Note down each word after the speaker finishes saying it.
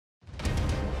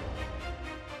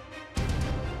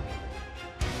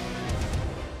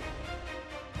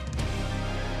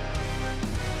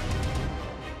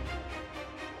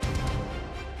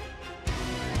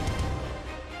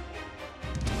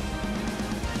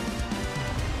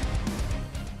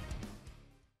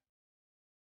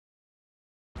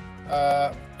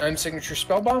I'm Signature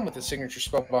Spellbomb with the Signature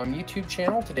Spellbomb YouTube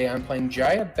channel. Today I'm playing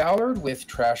Jaya Ballard with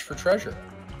Trash for Treasure.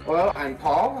 Hello, I'm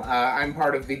Paul. I'm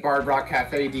part of the Bard Rock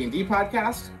Cafe D&D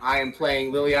podcast. I am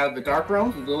playing Liliana of the Dark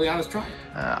Realms with Liliana's Triumph.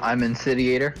 I'm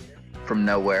Insidiator from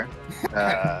nowhere.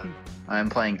 I'm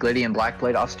playing Gideon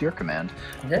Blackblade Austere Command.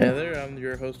 Hey there, I'm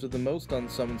your host of the most on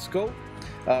Summon Skull.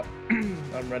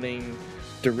 I'm running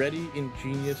DARETTI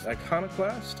Ingenious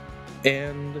Iconoclast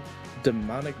and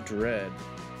Demonic Dread.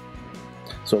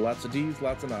 So lots of D's,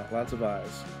 lots of not, lots of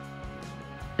I's.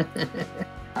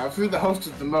 If you're the host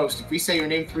of the most, if we say your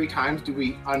name 3 times, do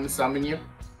we unsummon you?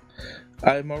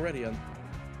 I'm already on.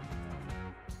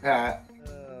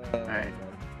 Alright.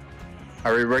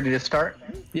 Are we ready to start?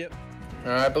 Yep.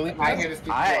 I believe I get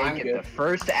the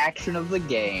first action of the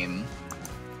game.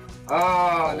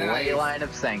 Oh, nice. Leyline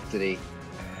of Sanctity.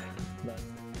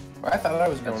 I thought I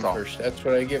was going first. That's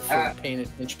what I get for paying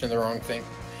attention to the wrong thing.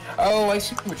 Oh, I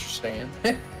see what you're saying.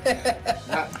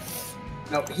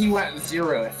 No, he went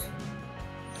 0th.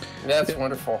 That's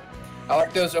wonderful. I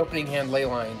like those opening hand ley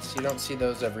lines. You don't see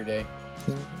those every day.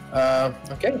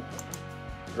 Okay.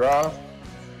 Draw.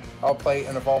 I'll play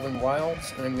an Evolving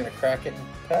Wilds, and I'm going to crack it and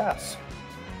pass.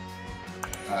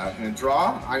 I'm going to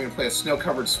draw. I'm going to play a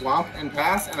Snow-Covered Swamp and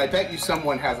pass, and I bet you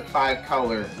someone has a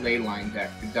 5-color ley line deck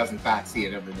that doesn't fact see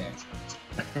it every day.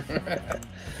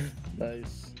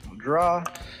 Nice. I'll draw.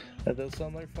 That does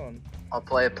sound like fun. I'll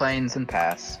play Plains and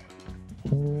pass.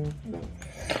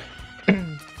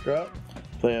 Draw.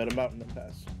 Play out a mountain and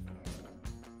pass.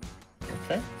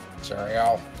 Okay. Sorry,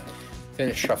 I'll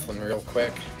finish shuffling real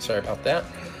quick. Sorry about that.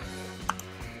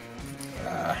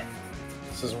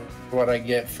 This is what I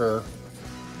get for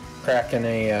cracking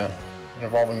an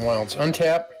Evolving Wilds.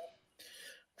 Untap.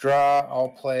 Draw. I'll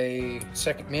play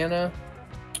second mana.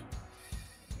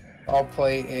 I'll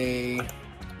play a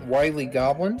Wily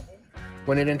Goblin.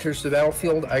 When it enters the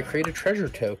battlefield, I create a treasure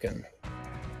token.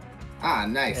 Ah,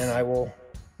 nice. And I will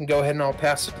go ahead and I'll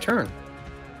pass the turn.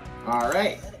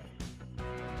 Alright.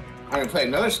 I'm going to play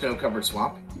another Snow-Covered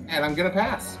Swamp, and I'm going to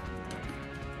pass.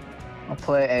 I'll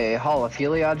play a Hall of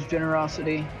Heliod's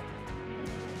Generosity.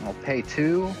 I'll pay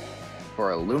 2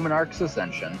 for a Luminarch's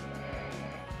Ascension.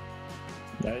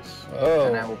 Nice. Oh,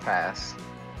 And I will pass.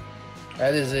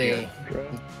 that is a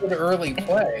good early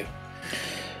play.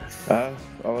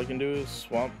 All I can do is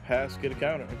swamp, pass, get a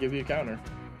counter. I'll give you a counter.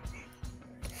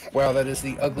 Wow, that is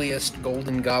the ugliest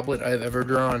golden goblet I've ever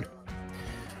drawn.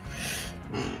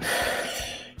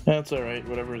 That's alright.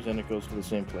 Whatever's in it goes to the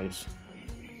same place.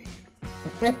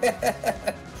 I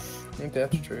think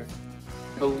that's true.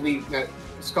 Believe that.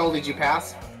 Skull, did you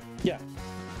pass? Yeah.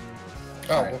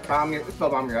 Oh, Alright, okay.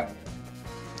 Spellbomb, you're up.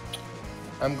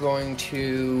 I'm going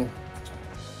to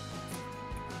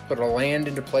put a land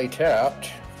into play tapped.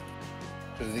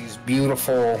 Because these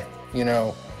beautiful, you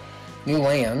know, new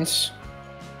lands.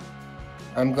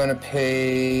 I'm going to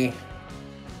pay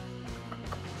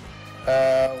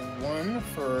 1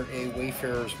 for a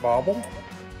Wayfarer's Bauble.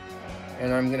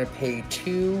 And I'm going to pay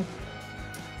 2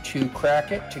 to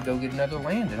crack it to go get another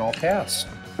land, and I'll pass.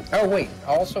 Oh, wait.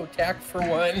 I'll also attack for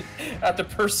 1 at the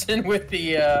person with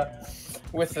the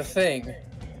thing.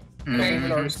 Thank you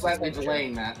for slightly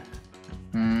delaying that.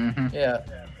 Yeah.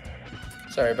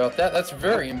 Sorry about that. That's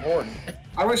very important.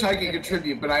 I wish I could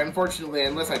contribute, but unfortunately,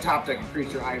 unless I top deck a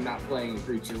creature, I am not playing a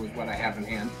creature with what I have in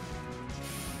hand.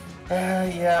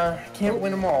 Yeah. Can't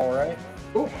win them all, right?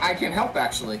 Oh, I can help,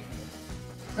 actually.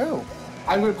 Oh.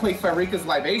 I'm going to play Farika's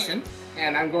Libation,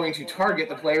 and I'm going to target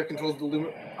the player controls the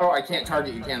Lumin... Oh, I can't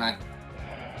target you, can I?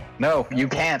 No, you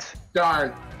can't.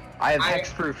 Darn. I have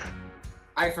hexproof.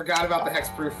 I forgot about the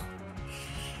hexproof.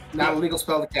 Not a legal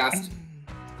spell to cast.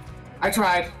 I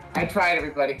tried,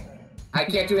 everybody. I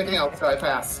can't do anything else, so I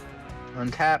pass.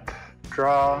 Untap,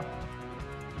 draw.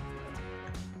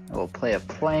 I will play a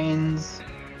Plains.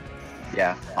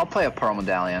 Yeah, I'll play a Pearl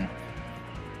Medallion.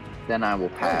 Then I will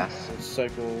pass.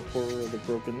 Cycle Horror of the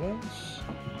Broken Lens.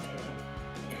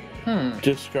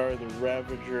 Discard the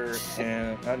Ravager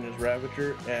and Anya's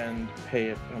Ravager and pay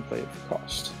it and play it for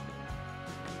cost.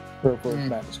 Or for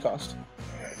max cost.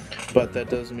 But that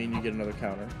doesn't mean you get another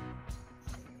counter.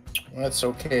 That's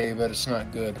okay, but it's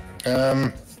not good.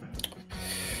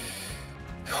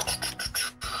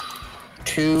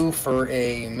 2 for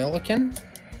a Millican.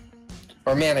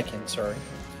 Or Mannequin, sorry.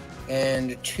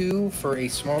 And 2 for a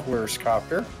Smuggler's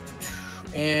Copter.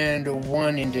 And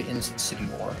 1 into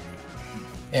Insidiator.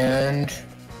 And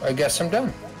I guess I'm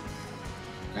done.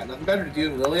 Got nothing better to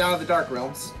do. Liliana of the Dark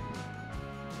Realms.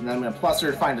 And then I'm going to plus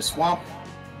her to find a swamp.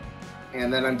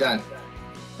 And then I'm done.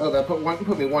 Oh, that put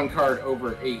me 1 card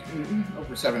over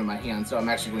 7 in my hand, so I'm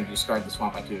actually going to discard the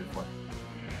swamp I tutored for.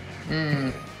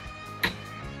 You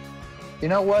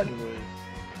know what?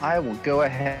 I will go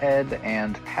ahead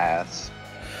and pass.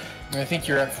 I think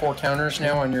you're at 4 counters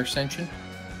now on your Ascension.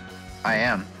 I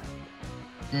am.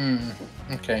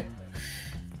 Okay.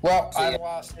 Well, I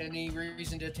lost any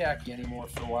reason to attack you anymore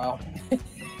for a while.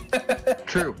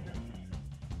 True.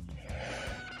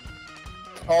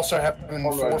 Also, having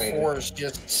 4 4s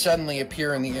just suddenly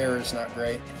appear in the air is not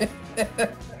great.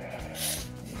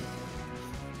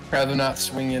 Rather not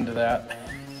swing into that.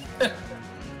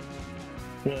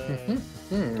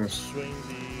 Swing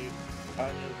the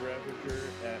Onion Ravager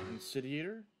at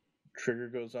Insidiator. Trigger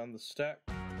goes on the stack.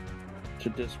 To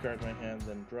discard my hand,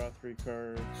 then draw 3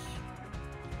 cards.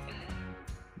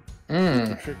 With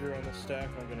the trigger on the stack,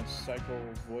 I'm going to cycle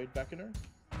Void Beckoner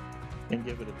and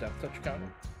give it a Death Touch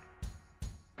counter.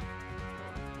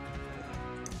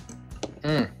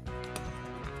 And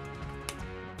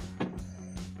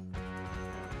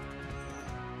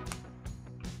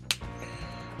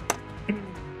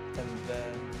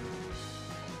then,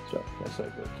 so I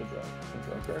cycle to draw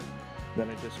a card. Then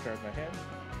I discard my hand.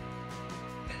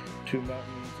 2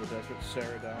 mountains, a Desert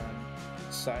Ceradon,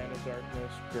 Scion of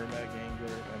Darkness, Gurmag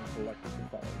Angler, and Collective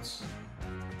Compliance.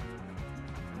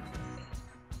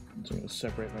 So I'm going to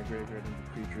separate my graveyard into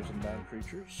creatures and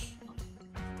non-creatures.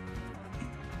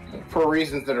 For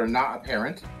reasons that are not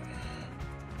apparent.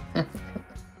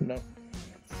 No.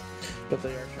 But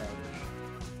they are childish.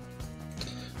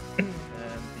 And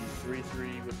the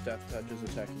 3/3 with Death Touch is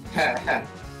attacking.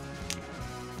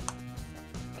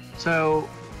 So,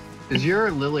 is your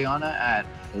Liliana at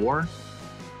 4?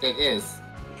 It is.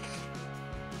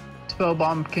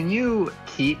 Spellbomb, can you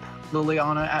keep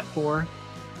Liliana at 4?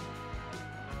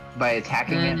 By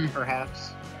attacking it,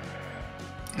 perhaps?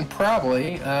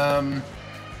 Probably. I'm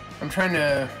trying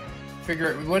to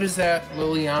figure out, what is that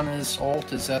Liliana's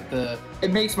ult? Is that the...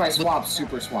 It makes my swamps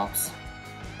super swamps.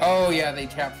 Oh yeah, they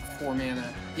tap for 4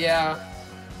 mana. Yeah,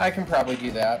 I can probably do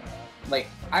that. Like,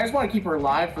 I just want to keep her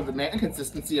alive for the mana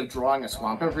consistency of drawing a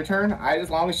swamp every turn.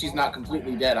 As long as she's not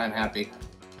completely dead, I'm happy.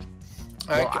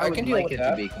 Well, I would can deal like with it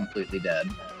that. to be completely dead.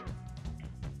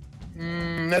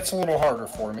 That's a little harder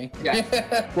for me.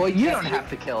 Yeah. Well, you don't have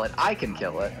to kill it. I can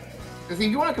kill it. Because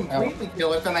if you want to completely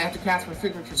kill it, then I have to cast my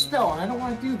signature spell, and I don't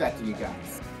want to do that to you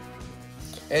guys.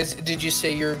 Did you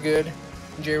say you're good,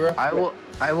 J-Ro?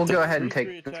 I will go ahead and take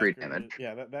the attack 3 damage.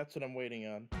 Yeah, that's what I'm waiting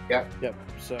on. Yep. Yep.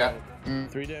 So, Yep.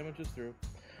 3 damage is through.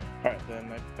 Alright,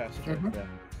 then I pass the turn. Yeah.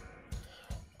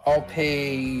 I'll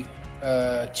pay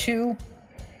 2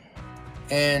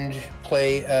 and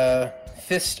play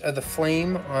Fist of the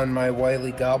Flame on my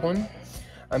Wily Goblin.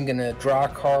 I'm going to draw a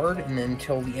card, and then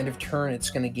until the end of turn, it's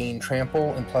going to gain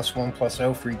Trample and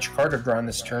 +1/+0 for each card I've drawn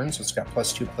this turn, so it's got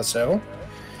 +2/+0.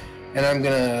 And I'm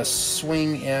going to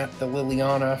swing at the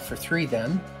Liliana for 3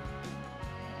 then.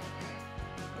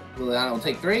 Liliana will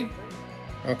take 3.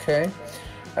 Okay.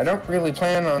 I don't really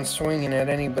plan on swinging at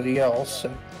anybody else.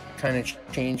 I kind of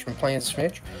changed my plan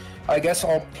switch. I guess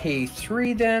I'll pay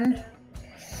 3 then.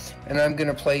 And I'm going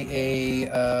to play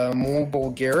a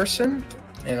mobile garrison,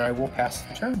 and I will pass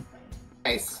the turn.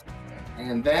 Nice.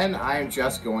 And then I'm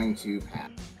just going to pass.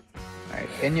 Alright,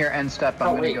 in your end step,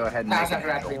 I'm going to go ahead and pass make after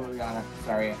an I play angel. Liliana.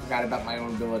 Sorry, I forgot about my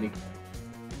own ability.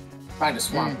 Find a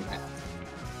swamp and pass.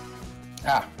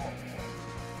 Ah.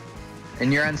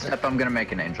 In your end step, I'm going to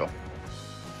make an angel.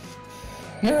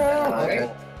 Yeah. Okay.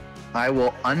 I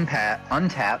will untap, I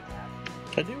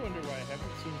do wonder why I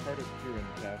haven't seen Heart of Fear in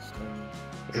the past.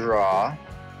 draw,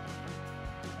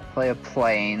 play a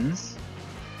plains.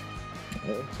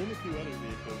 I've seen a few other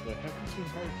vehicles, but I haven't seen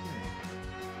Heart of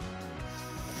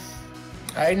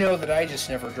Fear. I know that I just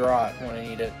never draw it when I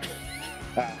need it.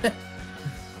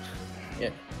 Yeah.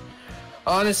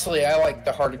 Honestly, I like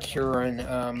the Heart of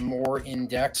Kirin more in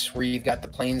decks where you've got the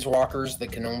planeswalkers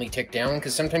that can only tick down,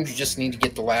 because sometimes you just need to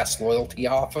get the last loyalty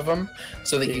off of them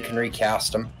so that you can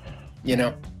recast them, you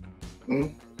know?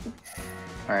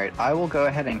 Alright, I will go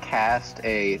ahead and cast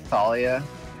a Thalia,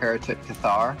 Heretic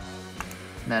Cathar.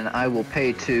 Then I will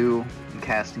pay 2 and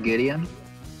cast Gideon.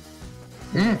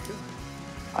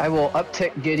 I will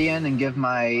uptick Gideon and give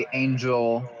my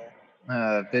angel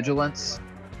vigilance.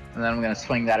 And then I'm going to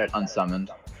swing that at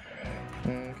unsummoned.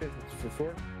 Okay, that's for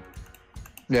 4.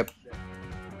 Yep.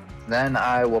 Then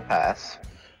I will pass.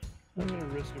 I'm going to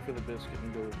risk it for the biscuit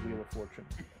and go with Wheel of Fortune.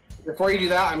 Before you do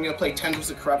that, I'm going to play Tendrils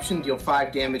of Corruption, deal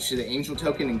 5 damage to the angel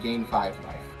token, and gain 5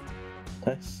 life.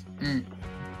 Nice.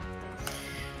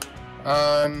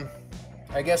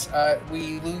 I guess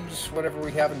we lose whatever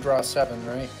we have and draw 7,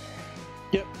 right?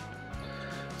 Yep.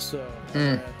 So, I'm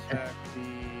going to attack the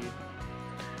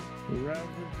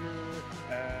Ravager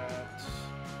at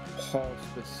Hall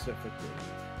specifically.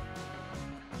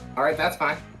 All right, that's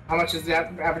fine. How much is the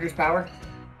Avatar's power?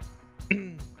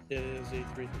 It is a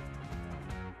 3/3.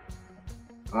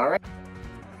 All right.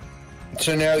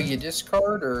 So now you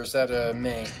discard, or is that a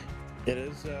main? It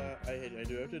is, I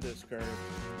do have to discard,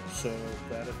 so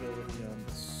that ability on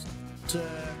the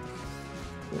stack,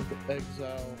 with the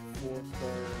exile 4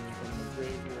 cards from the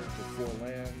graveyard to 4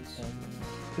 lands,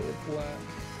 pay a black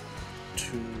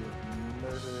to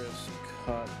murderous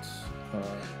cut,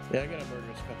 yeah, I got a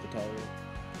murderous cut to tolerate.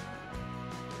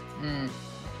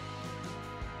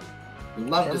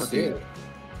 Love to see it.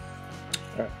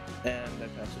 Alright, and I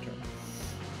pass the turn.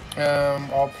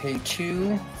 I'll pay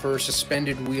 2 for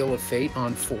Suspended Wheel of Fate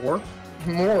on 4.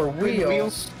 More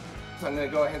wheels. So I'm going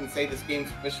to go ahead and say this game's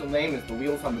official name is The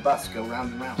Wheels on the Bus Go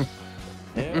Round and Round.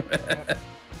 Yeah.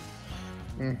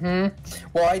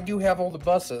 Well, I do have all the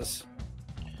buses.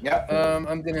 Yep.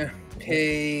 I'm going to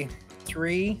pay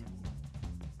 3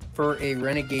 for a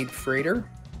Renegade Freighter.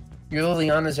 Your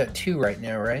Liliana's at 2 right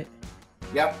now, right?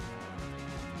 Yep.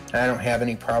 I don't have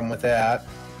any problem with that.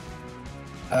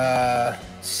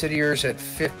 Citier's at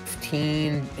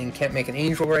 15 and can't make an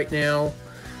angel right now.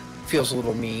 Feels a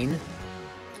little mean.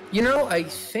 You know, I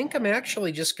think I'm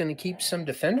actually just going to keep some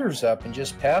defenders up and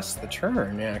just pass the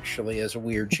turn, actually, as a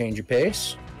weird change of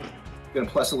pace. Going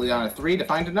to plus Liliana 3 to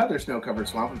find another snow-covered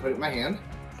swamp and put it in my hand.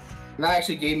 And that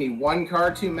actually gave me 1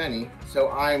 card too many,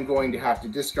 so I'm going to have to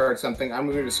discard something. I'm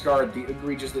going to discard the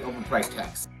egregiously overpriced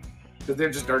hex. Because there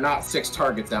just are not 6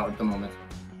 targets out at the moment.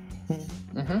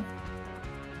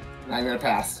 I'm going to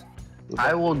pass.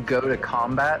 I will go to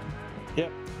combat. Yep.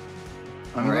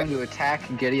 I'm going to attack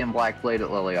Gideon Blackblade at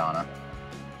Liliana.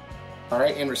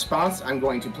 Alright, in response, I'm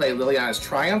going to play Liliana's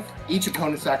Triumph. Each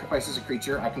opponent sacrifices a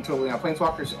creature. I control Liliana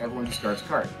Planeswalkers, so everyone discards a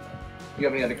card. Do you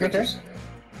have any other creatures?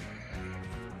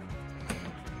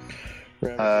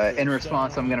 In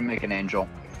response, I'm going to make an angel.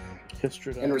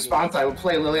 In response, I will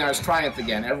play Liliana's Triumph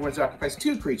again. Everyone sacrifices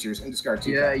 2 creatures and discard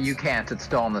 2 Yeah, cards. you can't. It's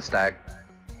still on the stack.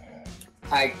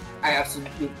 I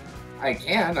absolutely... I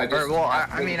can. I just...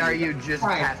 I mean, are you just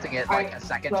casting it like a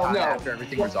second time after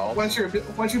everything resolves? Once your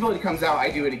ability comes out,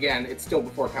 I do it again. It's still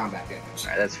before combat damage.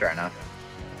 Alright, that's fair enough.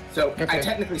 So I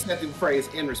technically said the phrase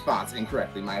in response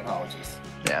incorrectly. My apologies.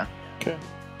 Yeah.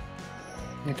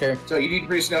 Okay. So you need to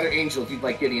produce another angel if you'd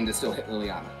like Gideon to still hit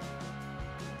Liliana.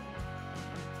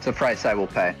 It's a price I will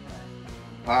pay.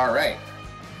 All right.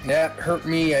 That hurt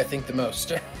me, I think, the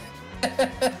most.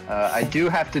 I do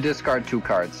have to discard 2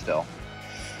 cards still.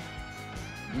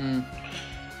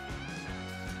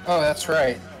 Oh, that's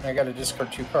right. I got to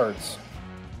discard 2 cards.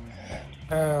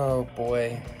 Oh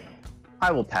boy.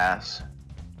 I will pass.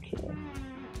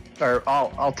 Or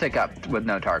I'll take up with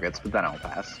no targets, but then I'll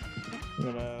pass. I'm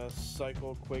gonna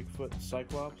cycle Quakefoot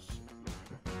Cyclops.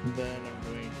 Then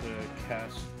I'm going to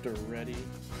cast DARETTI.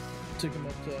 Take him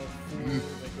up to 4, make a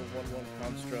 1/1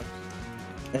 construct,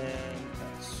 and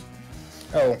pass.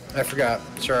 Oh, I forgot.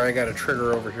 Sorry, I got a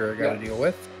trigger over here I got to deal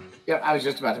with. Yep, I was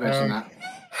just about to mention that.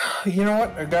 You know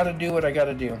what? I got to do what I got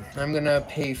to do. I'm going to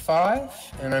pay 5,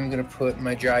 and I'm going to put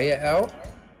my Jaya out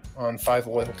on 5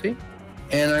 loyalty.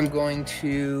 And I'm going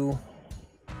to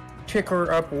pick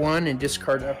her up 1 and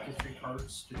discard up to 3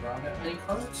 cards to draw that many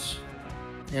cards.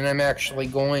 And I'm actually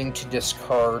going to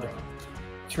discard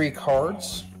 3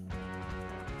 cards.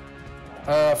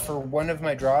 For one of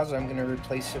my draws, I'm going to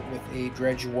replace it with a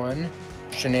Dredge 1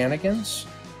 Shenanigans.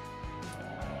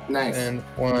 Nice. And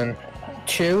 1,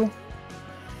 2.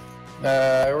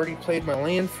 I already played my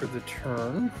land for the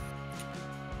turn.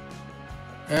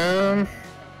 I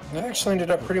actually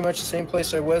ended up pretty much the same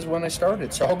place I was when I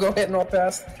started, so I'll go ahead and I'll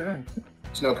pass the turn.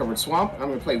 Snow-covered swamp. I'm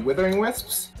going to play Withering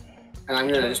Wisps, and I'm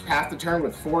going to just pass the turn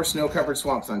with 4 snow-covered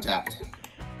swamps untapped.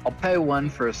 I'll pay 1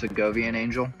 for a Segovian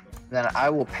Angel. Then I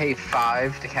will pay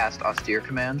 5 to cast Austere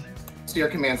Command. Steer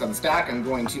commands on the stack. I'm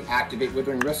going to activate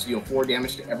Withering Wisps to deal 4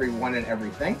 damage to everyone and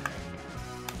everything.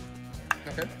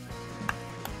 Okay.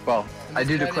 Well, I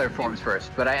do declare forms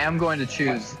first, but I am going to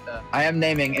choose... I am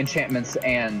naming enchantments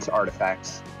and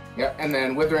artifacts. Yep, and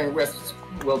then Withering Wisps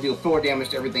will deal 4 damage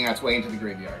to everything on its way into the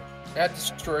graveyard. That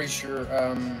destroys your,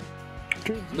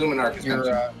 Luminarch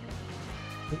Extension.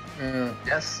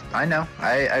 Yes, I know.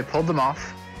 I pulled them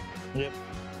off. Yep.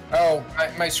 Oh,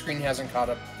 my screen hasn't caught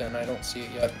up then. I don't see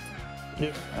it yet.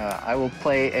 Yep. I will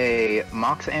play a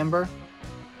Mox Amber,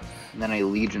 and then a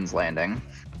Legion's Landing.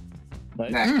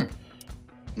 Nice. Nice.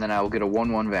 And then I will get a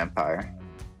 1/1 Vampire.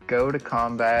 Go to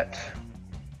combat.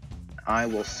 I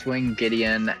will swing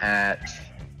Gideon at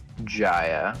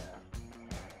Jaya.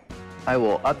 I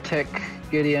will uptick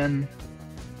Gideon.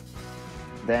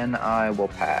 Then I will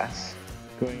pass.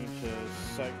 Going to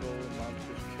cycle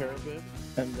Monstrous Carabid,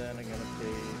 and then I'm gonna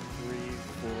pay 3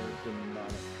 for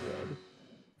Demonic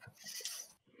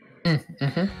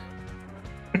Dread.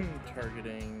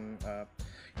 Targeting,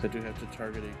 I do have to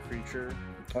target a creature.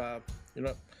 You know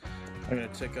what? I'm gonna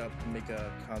tick up, make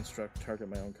a construct, target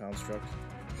my own construct.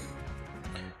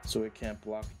 So it can't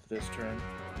block this turn.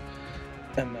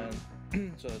 And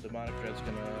then, so the Demonic Dread's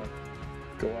gonna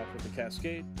go off with the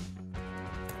Cascade.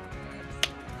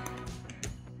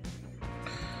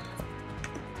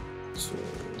 So,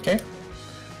 Okay.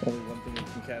 only one thing you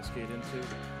can cascade into,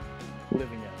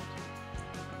 Living End.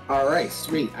 Alright,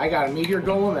 sweet. I got a Meteor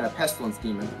Golem and a Pestilence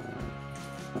Demon.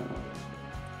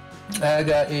 I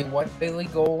got a White Bailey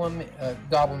Golem,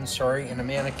 Goblin, sorry, and a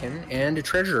Mannequin, and a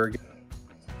Treasurer.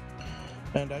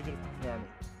 And I get an army.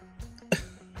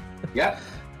 Yep.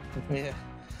 Yeah.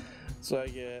 So I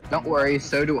get... Don't worry,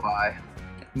 so do I.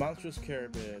 Monstrous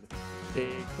Carabid, a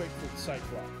Quakefoot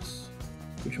Cyclops,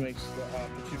 which makes the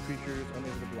 2 creatures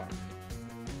unable to block.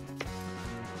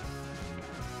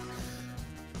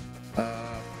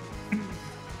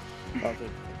 I'll have to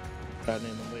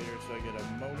name them later, so I get a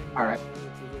Moaning All right. Wall,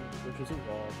 which is a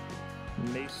wall.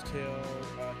 Mace Tail,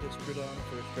 Hispridon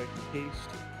for a strike and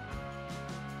haste.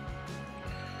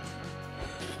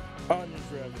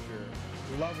 Onion's Ravager,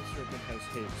 Lava Serpent has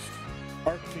haste.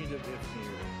 Archfiend of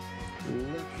Ifnir,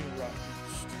 Lurking Rock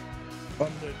Beast,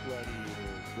 Undead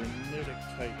Gladiator, Granitic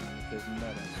Titan with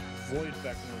Menace, Void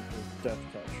Beckoner with Death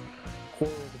Touch,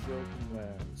 Quarrel of the Broken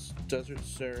Lands, Desert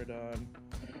Ceradon,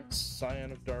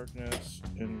 Scion of Darkness,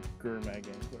 and Gurmag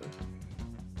Angler.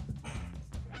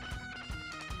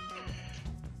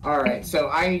 Alright, so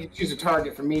I need to choose a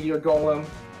target for Meteor Golem.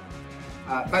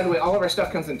 By the way, all of our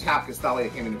stuff comes in tap because Thalia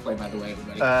came into play, by the way,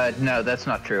 everybody. No, that's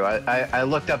not true. I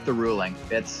looked up the ruling.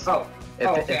 It's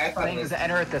if things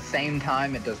enter at the same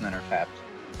time, it doesn't enter tapped.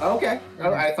 Okay.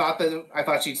 Oh, I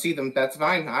thought she'd see them. That's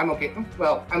fine. I'm okay.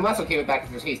 Well, I'm less okay with that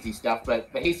because there's hasty stuff,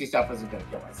 but the hasty stuff isn't going to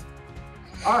kill us.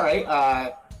 All right.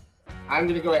 I'm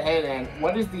going to go ahead and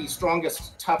what is the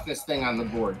strongest toughness thing on the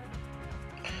board?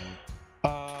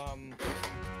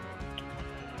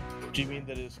 Do you mean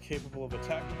that is capable of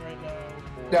attacking right now?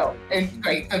 Or... No, and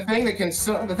right, the thing that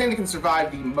can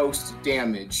survive the most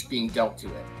damage being dealt to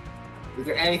it. Is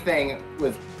there anything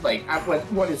with like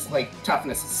what is like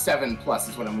toughness 7+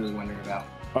 is what I'm really wondering about.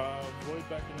 Void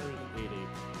Beckoner is an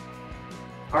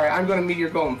 8/8. All right, I'm going to Meteor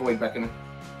Golem Void Beckoner.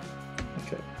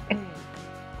 Okay.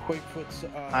 Quakefoot's.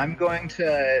 I'm going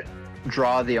to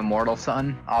draw the Immortal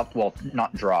Sun off. Well,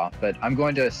 not draw, but I'm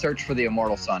going to search for the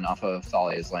Immortal Sun off of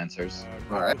Thalia's Lancers.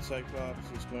 Quakefoot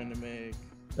Cyclops is going to make.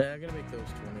 Yeah, I'm gonna make those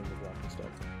 2 unable block and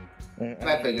stuff.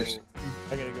 That figures.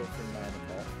 I'm gonna go for 9 and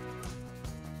ball.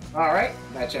 All right,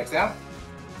 that checks out.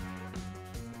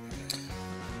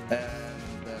 And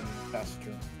then pass the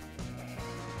turn.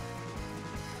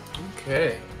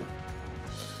 Okay.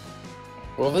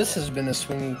 Well, this has been a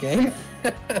swinging game.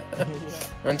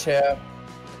 Untap,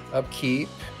 upkeep,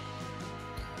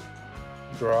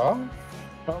 draw.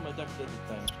 Oh, my deck did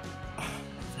the thing.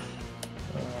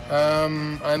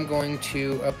 I'm going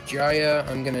to up Jaya.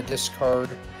 I'm going to discard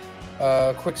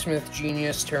Quicksmith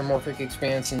Genius, Terramorphic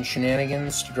Expanse, and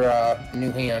Shenanigans to draw a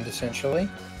new hand, essentially.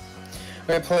 I'm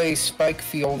going to play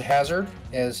Spikefield Hazard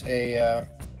as a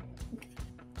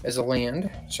land.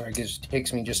 Sorry, it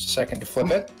takes me just a second to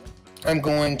flip it. I'm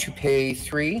going to pay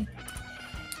 3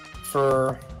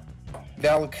 for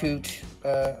Valakut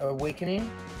Awakening.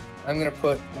 I'm going to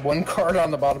put 1 card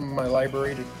on the bottom of my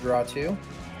library to draw 2.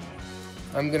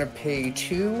 I'm going to pay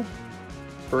 2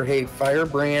 for a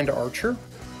Firebrand Archer.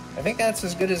 I think that's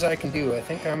as good as I can do. I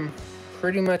think I'm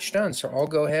pretty much done, so I'll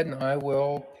go ahead and I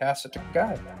will pass it to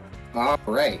Guy. All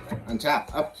right,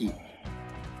 untap, upkeep.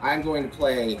 I'm going to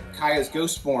play Kaya's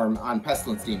Ghost Form on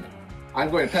Pestilence Demon. I'm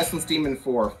going to Pestilence Demon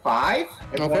for 5.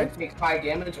 Everyone takes 5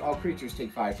 damage. All creatures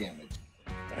take 5 damage.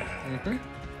 Mm-hmm.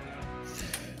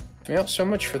 Well, so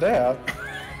much for that.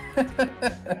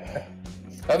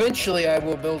 Eventually, I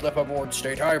will build up a board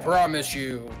state. I promise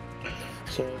you.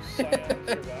 So Scion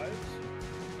survives.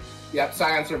 Yep,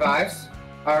 Scion survives.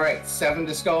 All right, 7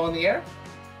 to Skull in the air.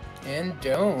 And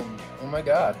domed. Oh my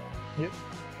god. Yep.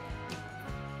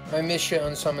 I miss you,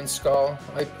 Unsummoned Skull.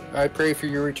 I pray for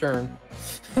your return.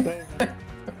 Don't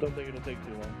think it'll take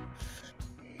too long.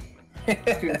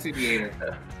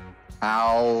 Incendiator.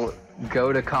 I'll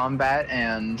go to combat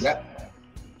and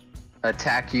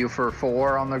attack you for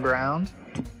 4 on the ground.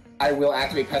 I will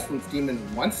activate Pestilence Demon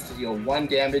once to deal 1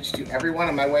 damage to everyone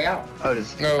on my way out. Oh,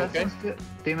 does Pestilence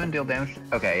Demon deal damage?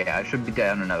 Okay, yeah, I should be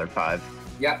down another 5.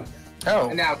 Yep. Oh.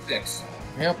 And now 6.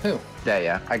 Yeah, poo.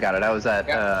 Yeah, I got it. I was at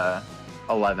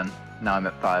 11. Now I'm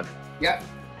at 5. Yep.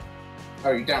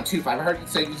 Oh, you're down 2-5. I heard you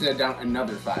say you said down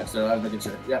another 5, so I was making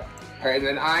sure. Yep. All right, and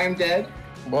then I am dead.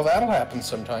 Well, that'll happen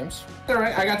sometimes. All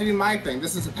right, I got to do my thing.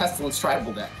 This is a Pestilence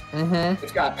tribal deck. Mm-hmm.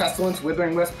 It's got Pestilence,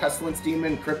 Withering Wisp, Pestilence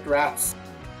Demon, Crypt Rats.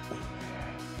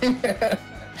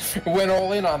 Went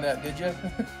all in on that, did you?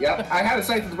 Yep. I had a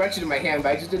Scythe of the Wretched in my hand, but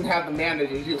I just didn't have the mana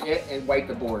to do it and wipe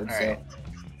the board. All so.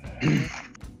 right.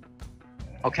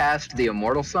 I'll cast the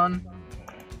Immortal Sun.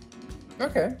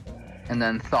 Okay. And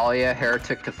then Thalia,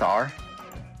 Heretic Cathar.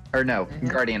 Or no,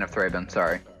 Guardian of Thraben,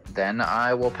 sorry. Then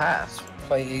I will pass.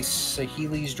 Play a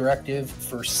Saheeli's Directive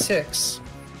for 6.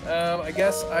 I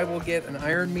guess I will get an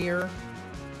Iron Mirror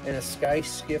and a Sky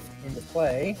Skiff into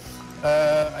play.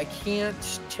 I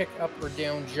can't tick up or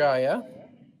down Jaya.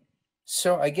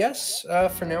 So I guess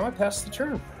for now I pass the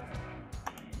turn.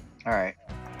 Alright.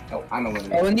 Oh, I'm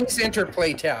eliminated. Oh, and these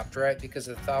interplay tapped, right? Because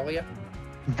of Thalia?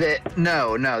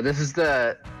 No, this is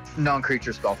the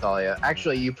non-creature spell Thalia.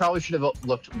 Actually, you probably should have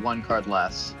looked one card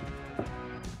less.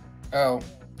 Oh.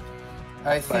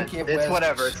 I But think it's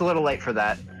whatever. It's a little late for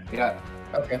that. Yeah.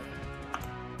 Okay.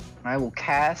 I will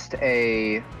cast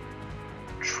a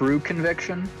True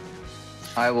Conviction.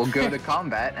 I will go to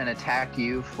combat and attack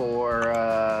you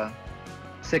for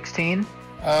 16.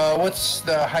 What's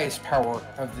the highest power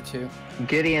of the two?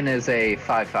 Gideon is a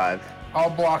 5/5. I'll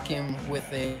block him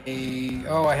with a...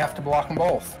 Oh, I have to block them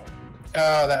both.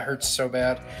 Oh, that hurts so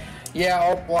bad. Yeah,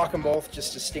 I'll block them both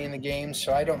just to stay in the game,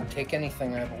 so I don't take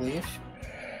anything, I believe.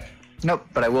 Nope,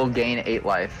 but I will gain 8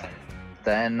 life.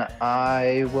 Then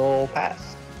I will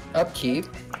pass. Upkeep.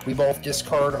 We both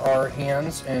discard our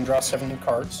hands and draw 7 new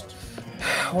cards.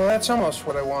 Well, that's almost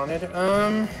what I wanted.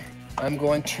 I'm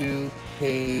going to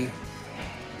pay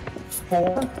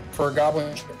 4 for a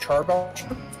Goblin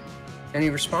Charbelcher. Any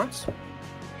response?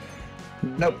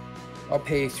 Nope. I'll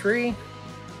pay 3.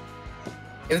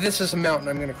 If this is a mountain,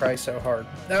 I'm going to cry so hard.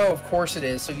 No, of course it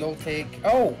is. So you'll take...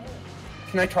 Oh!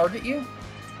 Can I target you?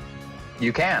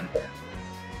 You can.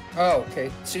 Oh,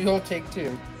 okay. So you'll take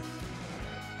 2.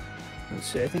 Let's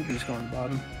see. I think he's going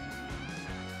bottom.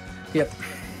 Yep.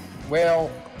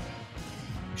 Well...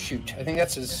 Shoot. I think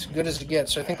that's as good as it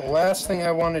gets. So I think the last thing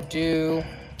I want to do...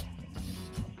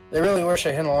 I really wish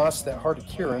I hadn't lost that Heart of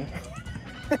Kieran.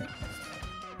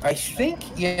 I think,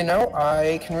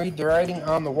 I can read the writing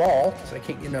on the wall, because I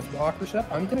can't get enough blockers up.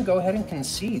 I'm going to go ahead and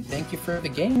concede. Thank you for the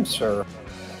game, sir.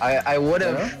 I would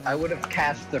have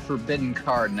cast the Forbidden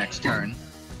card next turn,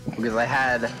 because I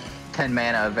had 10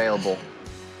 mana available.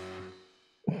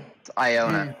 It's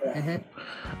Iona.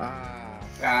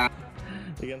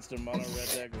 Against a mono red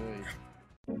deck.